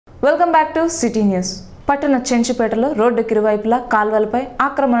Welcome back to city news. పట్టణ చెంచుపేటలో రోడ్డుకి ఇరువైపులా కాల్వలపై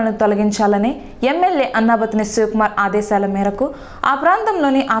ఆక్రమణను తొలగించాలని ఎమ్మెల్యే అన్నాబతిని శివకుమార్ ఆదేశాల మేరకు ఆ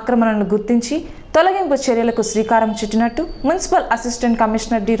ప్రాంతంలోని ఆక్రమణను గుర్తించి తొలగింపు చర్యలకు శ్రీకారం చుట్టినట్టు municipal assistant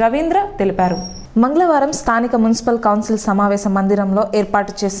commissioner D Ravindra తెలిపారు. మంగళవారం స్థానిక మున్సిపల్ కౌన్సిల్ సమావేశ మందిరంలో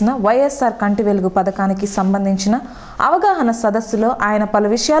ఏర్పాటు చేసిన వైఎస్ఆర్ కంటి వెలుగు పథకానికి సంబంధించిన అవగాహన సదస్సులో ఆయన పలు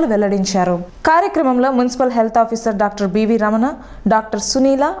విషయాలు వెల్లడించారు. కార్యక్రమంలో municipal health officer doctor BV Ramana, doctor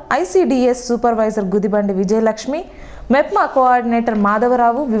Sunila, ICDS supervisor Gudibandi Vijayalakshmi, MEPMA coordinator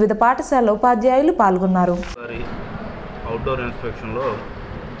Madhavarao, వివిధ పాఠశాల ఉపాధ్యాయులు పాల్గొన్నారు. అవుట్డోర్ ఇన్స్పెక్షన్లో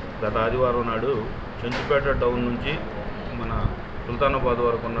గత ఆదివారం నాడు చెంచుపేట టౌన్ నుంచి మన సుల్తానాబాద్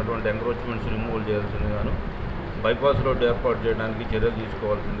వరకు ఉన్నటువంటి ఎంక్రోచ్మెంట్స్ రిమూవల్ చేయాల్సిందిగాను బైపాస్ రోడ్డు ఏర్పాటు చేయడానికి చర్యలు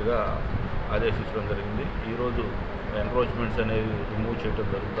తీసుకోవాల్సిందిగా ఆదేశించడం జరిగింది. ఈరోజు ఎంక్రోచ్మెంట్స్ అనేవి రిమూవ్ చేయడం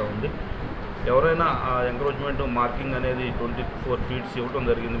జరుగుతూ ఉంది. ఎవరైనా ఆ ఎంక్రోచ్మెంట్ మార్కింగ్ అనేది 24 ఫీట్స్ ఇవ్వడం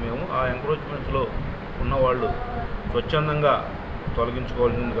జరిగింది. మేము ఆ ఎంక్రోచ్మెంట్స్లో ఉన్నవాళ్ళు స్వచ్ఛందంగా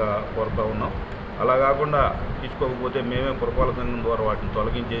తొలగించుకోవాల్సిందిగా కోరుతూ ఉన్నాం. అలా కాకుండా తీసుకోకపోతే మేమే పురపాలక సంఘం ద్వారా వాటిని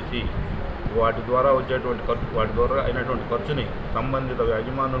తొలగించేసి వాటి ద్వారా వచ్చేటువంటి వాటి ద్వారా అయినటువంటి ఖర్చుని సంబంధిత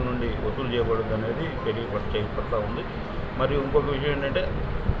యాజమానుల నుండి వసూలు చేయబడుతుంది అనేది చేయబడతా ఉంది. మరియు ఇంకొక విషయం ఏంటంటే,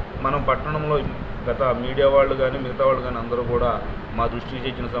 మనం పట్టణంలో గత మీడియా వాళ్ళు కానీ మిగతా వాళ్ళు కానీ అందరూ కూడా మా దృష్టికి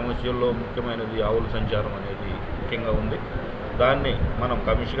తెచ్చిన సమస్యల్లో ముఖ్యమైనది ఆవుల సంచారం అనేది ముఖ్యంగా ఉంది. దాన్ని మనం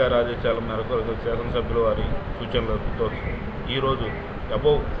కమిషనర్ గారి ఆదేశాల మేరకు శాసనసభ్యుల వారి సూచనలతో ఈరోజు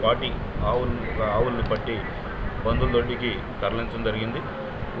అబౌవ్ 40 ఆవుల్ని పట్టి బంధుల దొడ్డికి తరలించడం జరిగింది.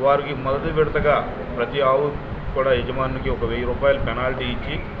 వారికి మొదటి విడతగా ప్రతి ఆవు కూడా యజమానికి ఒక 1000 రూపాయలు పెనాల్టీ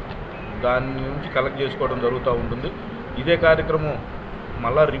ఇచ్చి దాని నుంచి కలెక్ట్ చేసుకోవడం జరుగుతూ ఉంటుంది. ఇదే కార్యక్రమం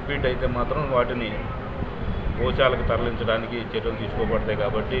మళ్ళా రిపీట్ అయితే మాత్రం వాటిని గోశాలకు తరలించడానికి చర్యలు తీసుకోబడతాయి.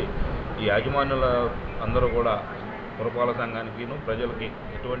 కాబట్టి ఈ యాజమాన్యుల అందరూ కూడా పురపాలక సంఘానికి ప్రజలకి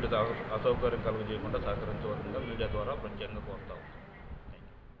ఎటువంటి అసౌకర్యం కలుగజేయకుండా సహకరించవలసిందిగా మీడియా ద్వారా ప్రత్యేకంగా కోరుతా ఉన్నాం.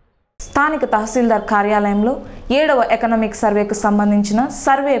 స్థానిక తహసీల్దార్ కార్యాలయంలో 7వ ఎకనామిక్ సర్వేకు సంబంధించిన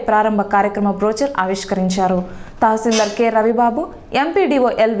సర్వే ప్రారంభ కార్యక్రమ బ్రోచర్ ఆవిష్కరించారు. తహసీల్దార్ K Ravibabu, MPDO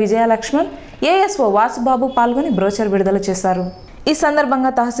L Vijayalakshman, ASO Vasubabu పాల్గొని బ్రోచర్ విడుదల చేశారు. ఈ సందర్భంగా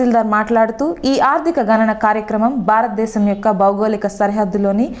తహసీల్దార్ మాట్లాడుతూ ఈ ఆర్థిక గణన కార్యక్రమం భారతదేశం యొక్క భౌగోళిక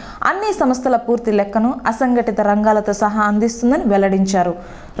సరిహద్దులోని అన్ని సంస్థల పూర్తి లెక్కను అసంఘటిత రంగాలతో సహా అందిస్తుందని వెల్లడించారు.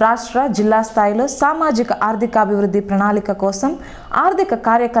 రాష్ట్ర, జిల్లా స్థాయిలో సామాజిక ఆర్థికాభివృద్ధి ప్రణాళిక కోసం ఆర్థిక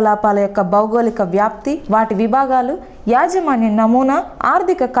కార్యకలాపాల యొక్క భౌగోళిక వ్యాప్తి, వాటి విభాగాలు, యాజమాన్య నమూనా,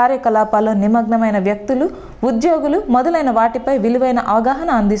 ఆర్థిక కార్యకలాపాల్లో నిమగ్నమైన వ్యక్తులు, ఉద్యోగులు మొదలైన వాటిపై విలువైన అవగాహన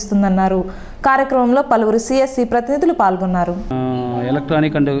అందిస్తుందన్నారు. కార్యక్రమంలో పలువురు సిఎస్సి ప్రతినిధులు పాల్గొన్నారు.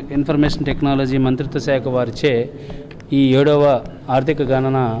 ఎలక్ట్రానిక్ అండ్ ఇన్ఫర్మేషన్ టెక్నాలజీ మంత్రిత్వ శాఖ వారిచే ఈ 7వ ఆర్థిక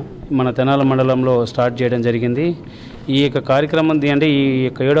గణన మన తెనాలి మండలంలో స్టార్ట్ చేయడం జరిగింది. ఈ యొక్క కార్యక్రమం అంటే ఈ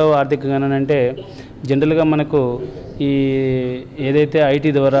యొక్క 7వ ఆర్థిక గణన అంటే జనరల్గా మనకు ఈ ఏదైతే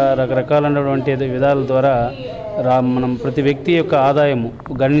ఐటీ ద్వారా రకరకాలైనటువంటి విధాల ద్వారా మనం ప్రతి వ్యక్తి యొక్క ఆదాయము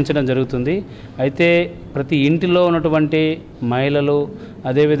గణించడం జరుగుతుంది. అయితే ప్రతి ఇంటిలో ఉన్నటువంటి మహిళలు,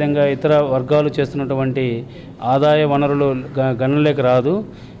 అదేవిధంగా ఇతర వర్గాలు చేస్తున్నటువంటి ఆదాయ వనరులు గణనలోకి రాదు.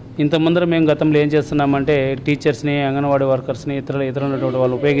 ఇంత ముందర మేము గతంలో ఏం చేస్తున్నామంటే టీచర్స్ని, అంగన్వాడీ వర్కర్స్ని, ఇతర ఉన్నటువంటి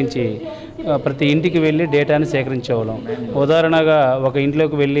వాళ్ళు ఉపయోగించి ప్రతి ఇంటికి వెళ్ళి డేటాని సేకరించేవాళ్ళం. ఉదాహరణగా ఒక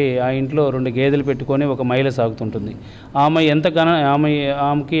ఇంట్లోకి వెళ్ళి ఆ ఇంట్లో 2 గేదెలు పెట్టుకొని ఒక మహిళ సాగుతుంటుంది.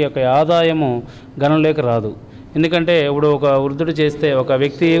 ఆమెకి యొక్క ఆదాయము గణనలోకి రాదు. ఎందుకంటే ఇప్పుడు ఒక వృద్ధుడు చేస్తే, ఒక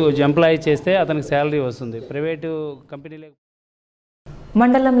వ్యక్తి ఎంప్లాయీ చేస్తే అతనికి శాలరీ వస్తుంది. ప్రైవేటు కంపెనీలే.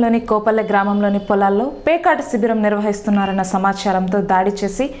 మండలంలోని కోపల్లె గ్రామంలోని పొలాల్లో పేకాట శిబిరం నిర్వహిస్తున్నారన్న సమాచారంతో దాడి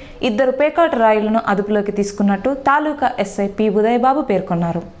చేసి 2 పేకాట రాయులను అదుపులోకి తీసుకున్నట్టు తాలూకా ఎస్ఐ పి ఉదయబాబు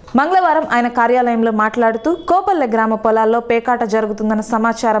పేర్కొన్నారు. మంగళవారం ఆయన కార్యాలయంలో మాట్లాడుతూ కోపల్లె గ్రామ పొలాల్లో పేకాట జరుగుతుందన్న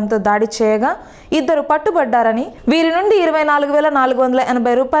సమాచారంతో దాడి చేయగా 2 పట్టుబడ్డారని, వీరి నుండి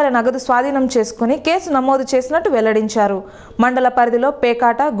 24,480 రూపాయల నగదు స్వాధీనం చేసుకుని కేసు నమోదు చేసినట్టు వెల్లడించారు. మండల పరిధిలో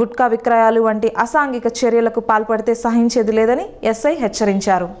పేకాట, గుట్కా విక్రయాలు వంటి అసాంఘిక చర్యలకు పాల్పడితే సహించేది లేదని ఎస్ఐ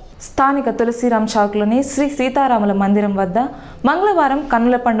హెచ్చరించారు. స్థానిక తులసిరామ్ చౌక్లోని శ్రీ సీతారాముల మందిరం వద్ద మంగళవారం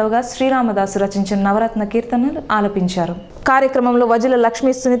కన్నుల పండుగ శ్రీరామదాసు రచించిన నవరత్న కీర్తనలు ఆలపించారు. కార్యక్రమంలో వజుల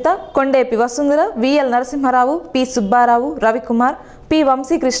Lakshmi Sunitha, Kondepi Vasundhara, VL Narasimha Rao, P Subbarao, Ravikumar, P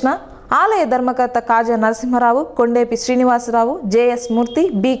Vamsikrishna, ఆలయ ధర్మకర్త కాజా నరసింహారావు, కొండేపి శ్రీనివాసరావు, జేఎస్ మూర్తి,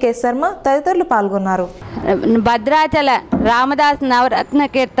 బికే శర్మ తదితరులు పాల్గొన్నారు. భద్రాచల రామదాస్ నవరత్న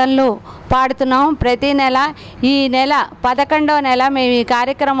కీర్తనలు పాడుతున్నాం. ప్రతి నెల ఈ నెల 11వ నెల మేము ఈ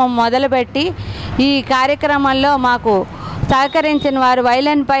కార్యక్రమం మొదలుపెట్టి ఈ కార్యక్రమంలో మాకు సహకరించిన వారు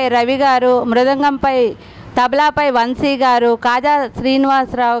వైలన్పై రవి గారు, మృదంగంపై తబలాపై వంశీ గారు, కాజా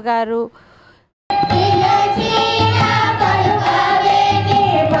శ్రీనివాసరావు గారు,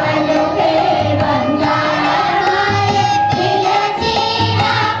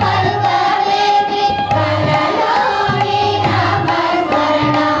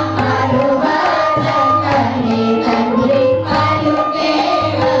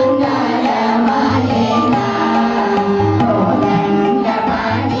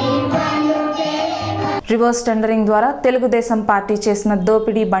 రివర్స్ టెండరింగ్ ద్వారా తెలుగుదేశం పార్టీ చేసిన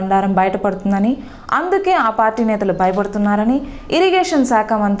దోపిడీ బండారం బయటపడుతుందని, అందుకే ఆ పార్టీ నేతలు భయపడుతున్నారని ఇరిగేషన్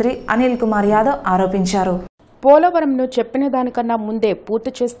శాఖ మంత్రి అనిల్ కుమార్ యాదవ్ ఆరోపించారు. పోలవరంను చెప్పిన దానికన్నా ముందే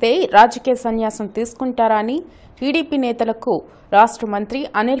పూర్తి చేస్తే రాజకీయ సన్యాసం తీసుకుంటారా అని టీడీపీ నేతలకు రాష్ట్ర మంత్రి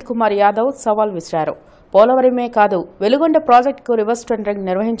అనిల్ కుమార్ యాదవ్ సవాల్ విసిరారు. పోలవరమే కాదు, వెలుగొండ ప్రాజెక్టుకు రివర్స్ టెండరింగ్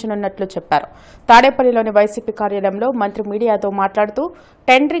నిర్వహించనున్నట్లు చెప్పారు. తాడేపల్లిలోని వైసీపీ కార్యాలయంలో మంత్రి మీడియాతో మాట్లాడుతూ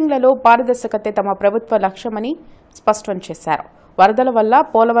టెండరింగ్లలో పారదర్శకతే తమ ప్రభుత్వ లక్ష్యమని స్పష్టం చేశారు. వరదల వల్ల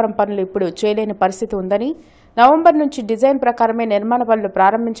పోలవరం పనులు ఇప్పుడు చేయలేని పరిస్థితి ఉందని, నవంబర్ నుంచి డిజైన్ ప్రకారమే నిర్మాణ పనులు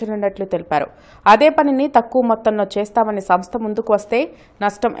ప్రారంభించనున్నట్లు తెలిపారు. అదే పనిని తక్కువ మొత్తంలో చేస్తామని సంస్థ ముందుకు వస్తే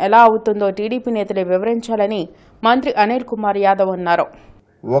నష్టం ఎలా అవుతుందో టీడీపీ నేతలే వివరించాలని మంత్రి అనిల్ కుమార్ యాదవ్ అన్నారు.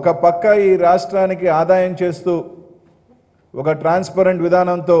 ఒక పక్క ఈ రాష్ట్రానికి ఆదాయం చేస్తూ ఒక ట్రాన్స్పరెంట్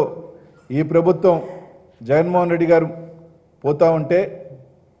విధానంతో ఈ ప్రభుత్వం జగన్మోహన్ రెడ్డి గారు పోతా ఉంటే,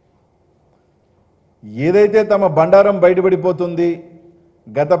 ఏదైతే తమ బండారం బయటపడిపోతుంది,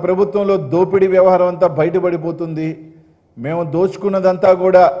 గత ప్రభుత్వంలో దోపిడీ వ్యవహారం అంతా బయటపడిపోతుంది, మేము దోచుకున్నదంతా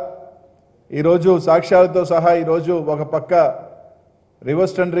కూడా ఈరోజు సాక్ష్యాలతో సహా ఈరోజు ఒక పక్క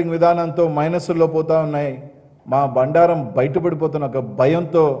రివర్స్ టెండరింగ్ విధానంతో మైనస్లో పోతా ఉన్నాయి, మా బండారం బయటపడిపోతున్న ఒక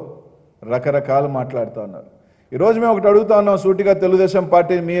భయంతో రకరకాలు మాట్లాడుతూ ఉన్నారు. ఈరోజు మేము ఒకటి అడుగుతా ఉన్నాం సూటిగా, తెలుగుదేశం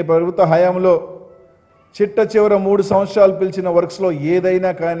పార్టీ మీ ప్రభుత్వ హయాంలో చిట్ట చివర 3 సంవత్సరాలు పిలిచిన వర్క్స్లో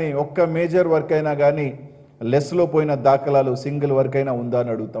ఏదైనా కానీ, ఒక్క మేజర్ వర్క్ అయినా కానీ లెస్లో పోయిన దాఖలాలు, సింగిల్ వర్క్ అయినా ఉందా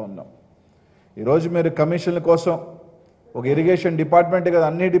అని అడుగుతూ ఉన్నాం. ఈరోజు మీరు కమిషన్ల కోసం ఒక ఇరిగేషన్ డిపార్ట్మెంట్ కదా,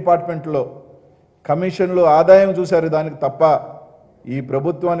 అన్ని డిపార్ట్మెంట్లో కమిషన్లు ఆదాయం చూశారు, దానికి తప్ప ఈ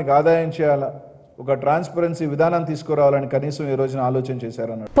ప్రభుత్వానికి ఆదాయం చేయాలా, ఒక ట్రాన్స్పరెన్సీ విధానం తీసుకురావాలని కనీసం ఈ రోజున ఆలోచన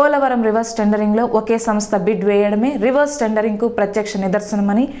చేశారన్నారు. పోలవరం రివర్స్ టెండరింగ్ లో ఒకే సంస్థ బిడ్ వేయడమే రివర్స్ టెండరింగ్ కు ప్రత్యక్ష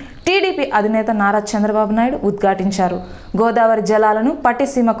నిదర్శనమని టీడీపీ అధినేత నారా చంద్రబాబు నాయుడు ఉద్ఘాటించారు. గోదావరి జలాలను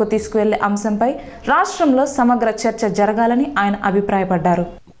పట్టిసీమకు తీసుకువెళ్లే అంశంపై రాష్ట్రంలో సమగ్ర చర్చ జరగాలని ఆయన అభిప్రాయపడ్డారు.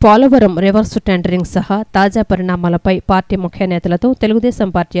 పోలవరం రివర్స్ టెండరింగ్ సహా తాజా పరిణామాలపై పార్టీ ముఖ్య నేతలతో తెలుగుదేశం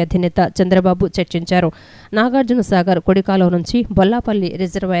పార్టీ అధినేత చంద్రబాబు చర్చించారు. నాగార్జున సాగర్ కుడికాలువ నుంచి బొల్లాపల్లి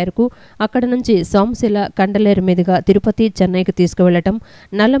రిజర్వాయర్కు, అక్కడి నుంచి సోమశిల కండలేరు మీదుగా తిరుపతి, చెన్నైకి తీసుకువెళ్లటం,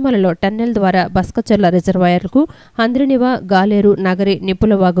 నల్లమలలో టన్నెల్ ద్వారా బస్కచర్ల రిజర్వాయర్కు, హంద్రినివ, గాలేరు, నగరి,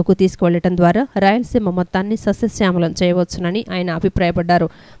 నిప్పులవాగుకు తీసుకువెళ్లటం ద్వారా రాయలసీమ మొత్తాన్ని సస్యశ్యామలం చేయవచ్చునని ఆయన అభిప్రాయపడ్డారు.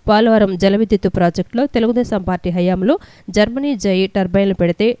 పోలవరం జలవిద్యుత్ ప్రాజెక్టులో తెలుగుదేశం పార్టీ హయాంలో జర్మనీ జై టర్బైన్లు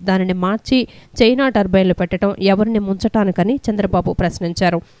పెడితే దానిని మార్చి చైనా టర్బైన్లు పెట్టడం ఎవరిని ముంచటానికని చంద్రబాబు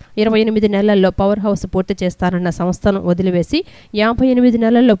ప్రశ్నించారు. 28 నెలల్లో పవర్ హౌస్ పూర్తి చేస్తానన్న సంస్థను వదిలివేసి 58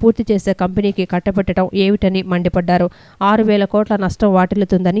 నెలల్లో పూర్తి చేసే కంపెనీకి కట్టబెట్టడం ఏమిటని మండిపడ్డారు. 6,000 కోట్ల నష్టం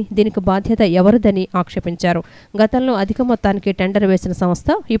వాటిల్లుతుందని, దీనికి బాధ్యత ఎవరిదని ఆక్షేపించారు. గతంలో అధిక మొత్తానికి టెండర్ వేసిన సంస్థ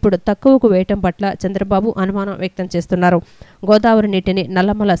ఇప్పుడు తక్కువకు వేయటం పట్ల చంద్రబాబు అనుమానం వ్యక్తం చేస్తున్నారు. గోదావరి నీటిని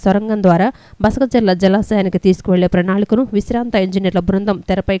నల్లమల సొరంగం ద్వారా బసకజర్ల జలాశయానికి తీసుకువెళ్లే ప్రణాళికను విశ్రాంత ఇంజనీర్ల బృందం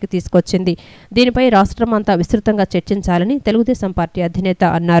తెరపైకి తీసుకొచ్చింది. దీనిపై రాష్ట్రమంతా విస్తృతంగా చర్చించాలని తెలుగుదేశం పార్టీ అధినేత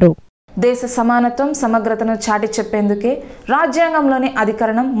అన్నారు. దేశ సమానత్వం, సమగ్రతను చాటి చెప్పేందుకే రాజ్యాంగంలోని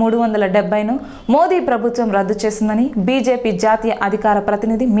అధికరణం 370ను మోదీ ప్రభుత్వం రద్దు చేసిందని బీజేపీ జాతీయ అధికార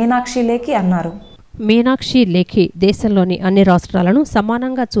ప్రతినిధి మీనాక్షి లేఖి అన్నారు. మీనాక్షి లేఖి దేశంలోని అన్ని రాష్ట్రాలను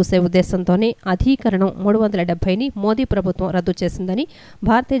సమానంగా చూసే ఉద్దేశంతోనే అధికరణం 370ని మోదీ ప్రభుత్వం రద్దు చేసిందని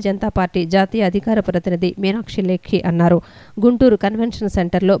భారతీయ జనతా పార్టీ జాతీయ అధికార ప్రతినిధి మీనాక్షి లేఖి అన్నారు. గుంటూరు కన్వెన్షన్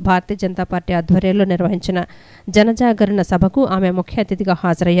సెంటర్లో భారతీయ జనతా పార్టీ ఆధ్వర్యంలో నిర్వహించిన జనజాగరణ సభకు ఆమె ముఖ్య అతిథిగా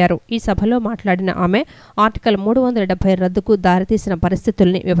హాజరయ్యారు. ఈ సభలో మాట్లాడిన ఆమె ఆర్టికల్ 370 రద్దుకు దారితీసిన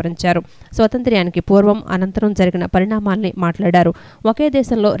పరిస్థితుల్ని వివరించారు. స్వాతంత్ర్యానికి పూర్వం, అనంతరం జరిగిన పరిణామాల్ని మాట్లాడారు. ఒకే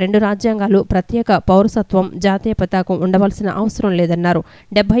దేశంలో 2 రాజ్యాంగాలు, ప్రత్యేక పౌరసత్వం, జాతీయ పతాకం ఉండవలసిన అవసరం లేదన్నారు.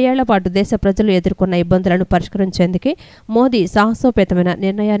 70 ఏళ్ల పాటు దేశ ప్రజలు ఎదుర్కొన్న ఇబ్బందులను పరిష్కరించేందుకే మోదీ సాహసోపేతమైన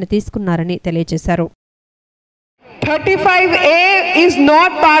నిర్ణయాన్ని తీసుకున్నారని తెలియజేశారు. 35A is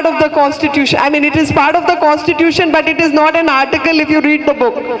not part of the Constitution. I mean, it is part of the Constitution, but it is not an article if you read the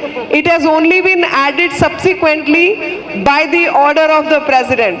book. It has only been added subsequently by the order of the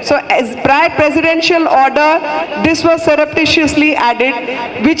President. So, as prior presidential order, this was surreptitiously added,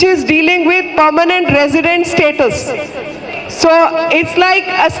 which is dealing with permanent resident status. So, it's like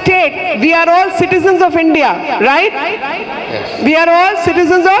a state. We are all citizens of India, right? Yes. We are all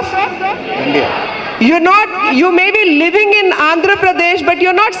citizens of India. You may be living in Andhra Pradesh, but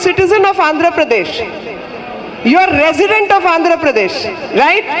you're not citizen of Andhra Pradesh. You're resident of Andhra Pradesh,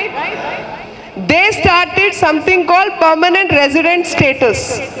 right? They started something called permanent resident status,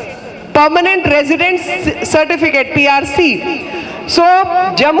 permanent resident certificate, PRC. So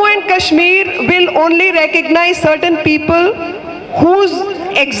Jammu and Kashmir will only recognize certain people who's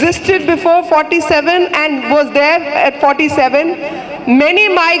existed before 47 and was there at 47. many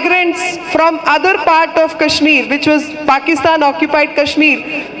migrants from other part of Kashmir, which was Pakistan occupied Kashmir,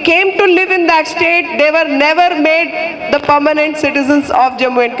 came to live in that state. They were never made the permanent citizens of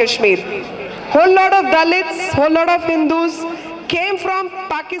Jammu and Kashmir. Whole lot of Dalits, whole lot of Hindus came from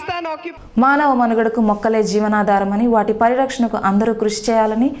Pakistan occupied. మానవ మనుగడకు మొక్కలే జీవనాధారమని వాటి పరిరక్షణకు అందరూ కృషి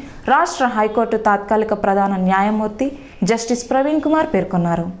చేయాలని రాష్ట్ర high court తాత్కాలిక ప్రధాన న్యాయమూర్తి జస్టిస్ ప్రవీణ్ కుమార్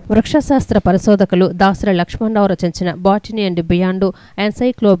పేర్కొన్నారు. వృక్షశాస్త్ర పరిశోధకులు దాసరి లక్ష్మణరావు రచించిన botany and beyond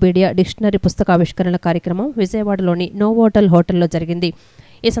encyclopaedia dictionary పుస్తకావిష్కరణ కార్యక్రమం విజయవాడలోని నోవోటల్ హోటల్లో జరిగింది.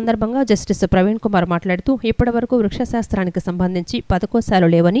 ఈ సందర్భంగా జస్టిస్ ప్రవీణ్ కుమార్ మాట్లాడుతూ ఇప్పటివరకు వృక్షశాస్త్రానికి సంబంధించి 10 కోశాలు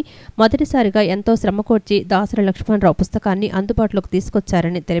లేవని మొదటిసారిగా ఎంతో శ్రమకోర్చి దాసరి లక్ష్మణరావు పుస్తకాన్ని అందుబాటులోకి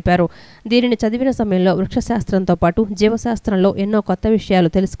తీసుకొచ్చారని తెలిపారు. దీనిని చదివిన సమయంలో వృక్షశాస్త్రంతో పాటు జీవశాస్త్రంలో ఎన్నో కొత్త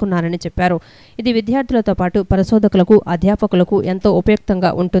విషయాలు తెలుసుకున్నారని చెప్పారు. ఇది విద్యార్థులతో పాటు పరిశోధకులకు అధ్యాపకులకు ఎంతో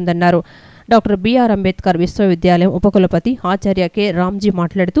ఉపయుక్తంగా ఉంటుందన్నారు. డాక్టర్ బిఆర్ అంబేద్కర్ విశ్వవిద్యాలయం ఉపకులపతి ఆచార్య కె రామ్జీ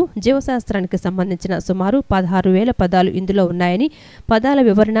మాట్లాడుతూ జీవశాస్త్రానికి సంబంధించిన సుమారు 16,000 పదాలు ఇందులో ఉన్నాయని, పదాల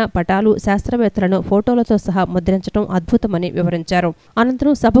వివరణ, పటాలు, శాస్త్రవేత్తలను ఫోటోలతో సహా ముద్రించడం అద్భుతమని వివరించారు.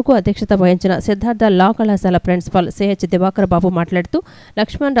 అనంతరం సభకు అధ్యక్షత వహించిన సిద్ధార్థ లా కళాశాల ప్రిన్సిపాల్ సిహెచ్ దివాకర్ బాబు మాట్లాడుతూ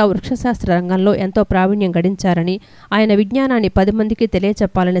లక్ష్మణరావు వృక్షశాస్త్ర రంగంలో ఎంతో ప్రావీణ్యం గడించారని, ఆయన విజ్ఞానాన్ని 10 మందికి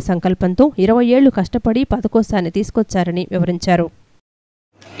తెలియచెప్పాలనే సంకల్పంతో 20 ఏళ్లు కష్టపడి 10 కోశాన్ని తీసుకొచ్చారని వివరించారు.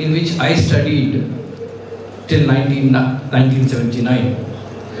 In which I studied till 1979.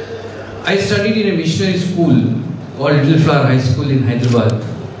 I studied in a missionary school called Little Flower High School in Hyderabad.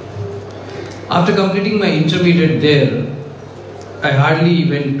 After completing my intermediate there, I hardly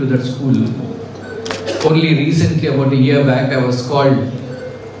went to that school. Only recently, about a year back, I was called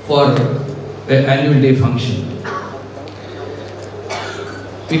for an annual day function.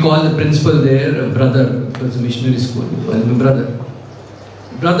 We called the principal there a brother. It was a missionary school. We called him a brother.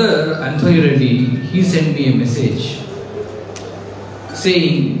 Brother Anthony Reddy, he sent me a message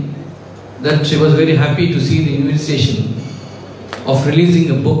saying that she was very happy to see the invitation of releasing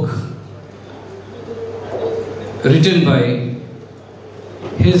a book written by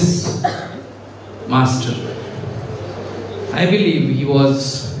his master. I believe he was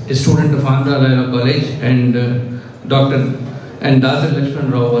a student of Andhra Laila College, and Dasar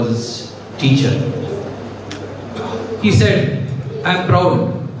Lakshman Rao was his teacher. He said, I am proud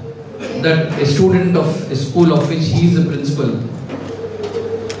that a student of a school of which he is the principal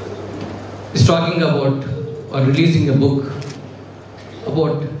is talking about or releasing a book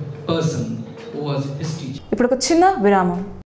about a person who was his teacher. ఇప్పుడు ఒక చిన్న విరామం.